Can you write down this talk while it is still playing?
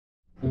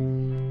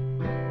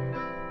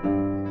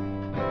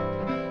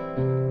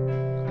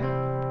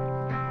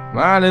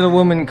My little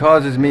woman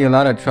causes me a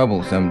lot of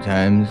trouble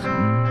sometimes.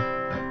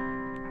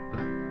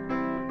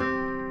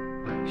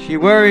 She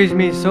worries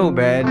me so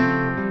bad,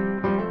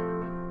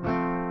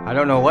 I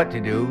don't know what to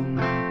do.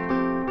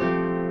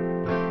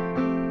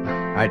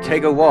 I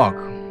take a walk,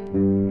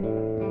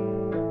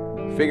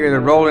 figure the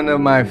rolling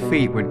of my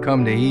feet would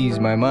come to ease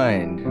my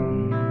mind.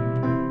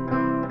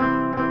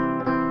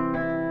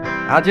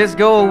 I'll just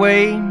go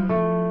away,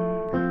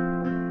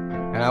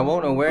 and I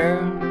won't know where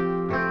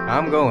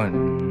I'm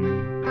going.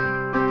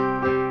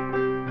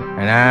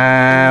 And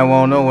I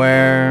won't know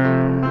where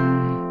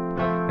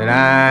that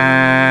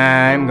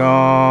I'm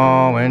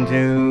going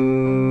to.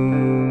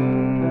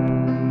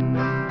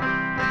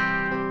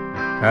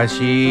 'Cause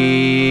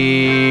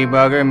she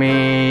bugger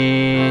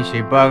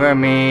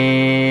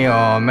me,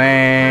 oh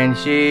man,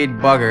 she'd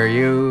bugger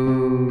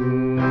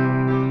you.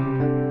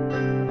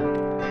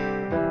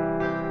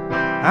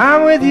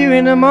 I'm with you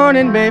in the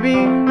morning,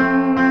 baby,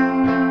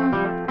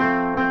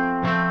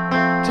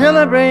 till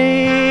the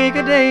break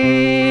of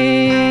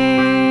day.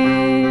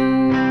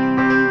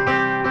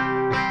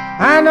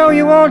 I know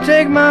you won't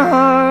take my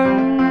heart,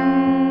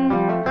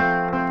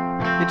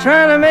 you're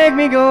trying to make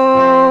me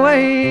go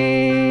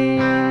away.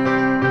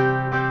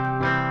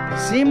 It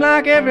seems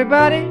like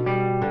everybody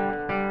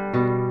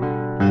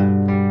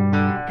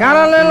got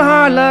a little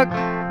hard luck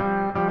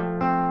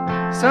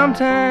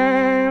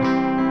sometime.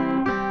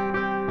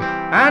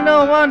 I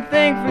know one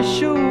thing for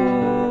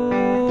sure,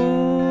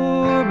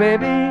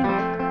 baby,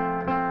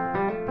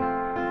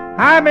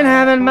 I've been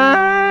having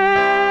mine.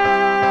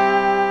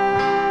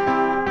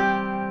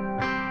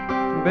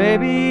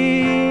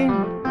 Baby,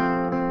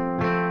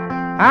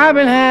 I've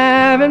been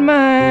having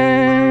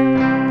mine.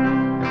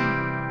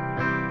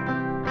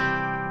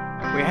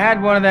 We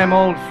had one of them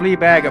old flea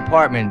bag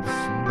apartments.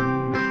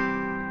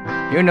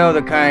 You know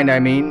the kind I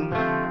mean.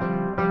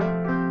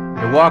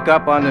 You walk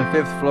up on the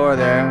 5th floor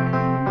there.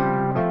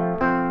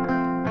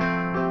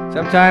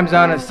 Sometimes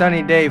on a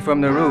sunny day from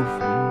the roof,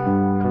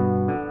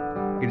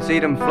 you can see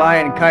them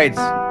flying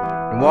kites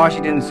in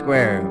Washington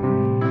Square.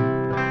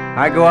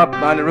 I'd go up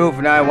on the roof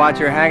and I'd watch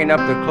her hanging up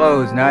the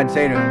clothes, and I'd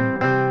say to her,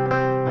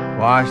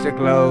 wash the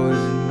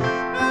clothes,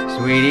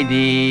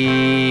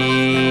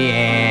 Sweedeedee,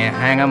 and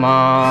hang 'em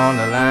on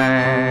the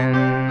line.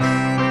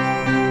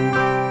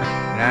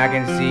 And I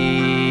can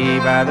see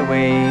by the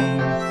way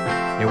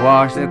you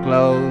wash the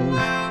clothes,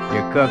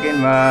 your cooking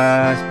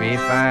must be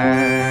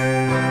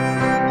fine.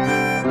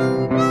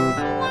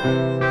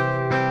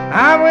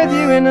 I'm with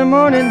you in the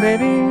morning,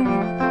 baby,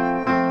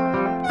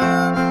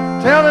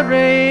 till the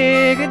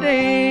break of day.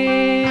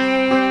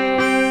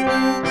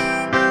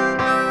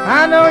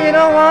 I know you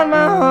don't want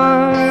my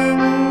heart,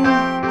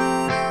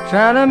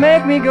 trying to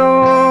make me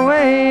go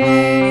away.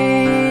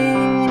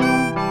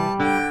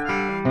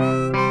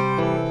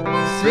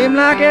 Seems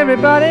like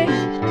everybody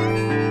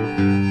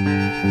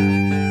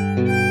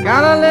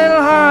got a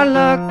little hard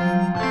luck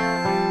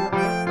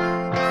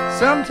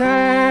sometime.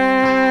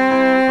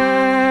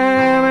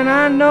 And I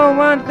know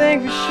one thing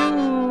for sure,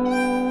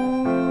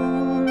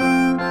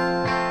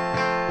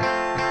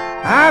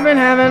 I've been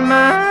having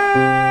mine.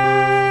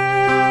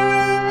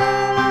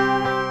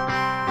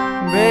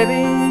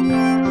 Baby,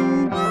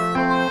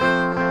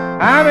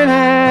 I've been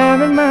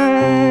having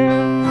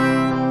mine.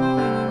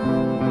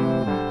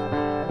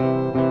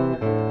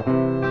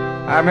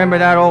 I remember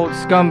that old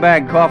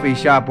scumbag coffee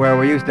shop where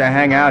we used to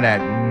hang out at.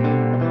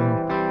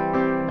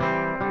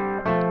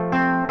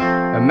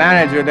 The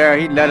manager there,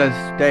 he'd let us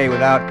stay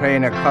without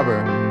paying a cover.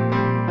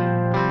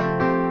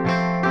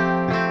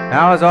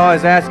 I was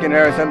always asking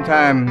her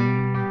sometime,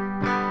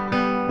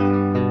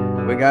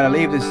 we gotta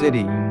leave the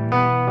city.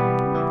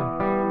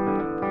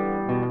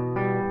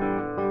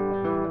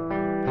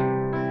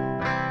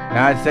 And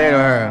I'd say to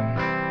her,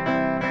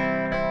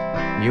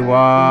 you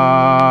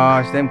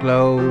wash them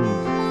clothes,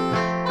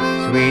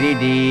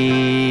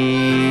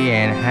 Sweedeedee,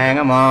 and hang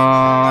 'em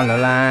on the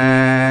line.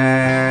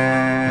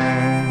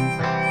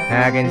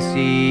 I can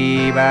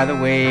see by the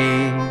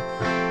way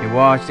you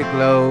wash the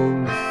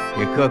clothes,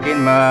 your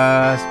cooking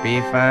must be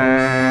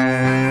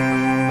fine.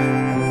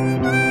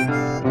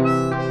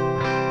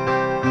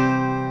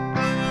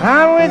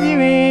 I'm with you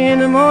in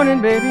the morning,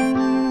 baby,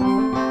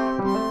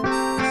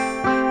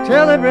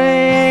 till the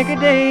break of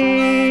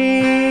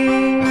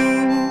day.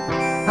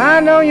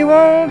 I know you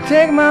won't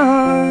take my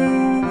heart,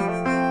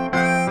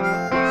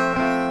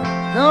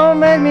 don't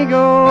make me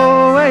go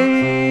away.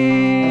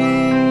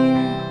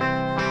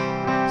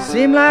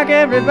 Seem like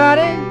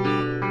everybody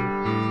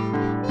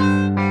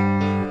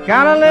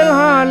got a little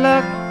hard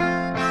luck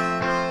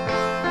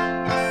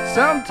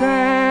sometime.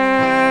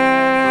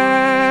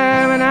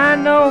 And I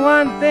know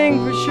one thing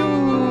for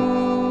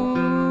sure,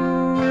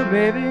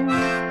 baby,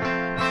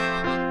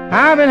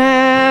 I've been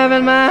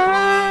having mine.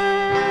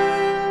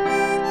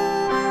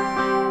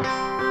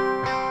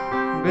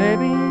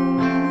 Baby,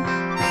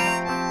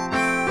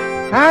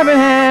 I've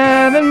been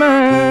having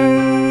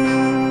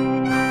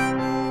mine.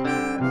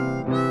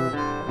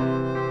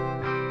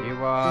 You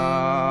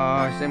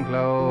wash them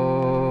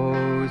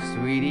clothes,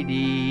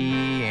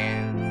 Sweedeedee,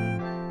 and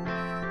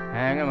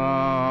hang 'em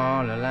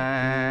on the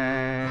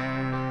line.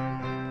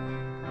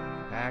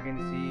 I can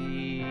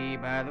see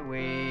by the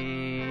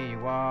way you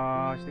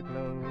wash the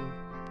clothes,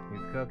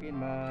 your cooking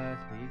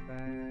must be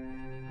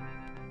fine.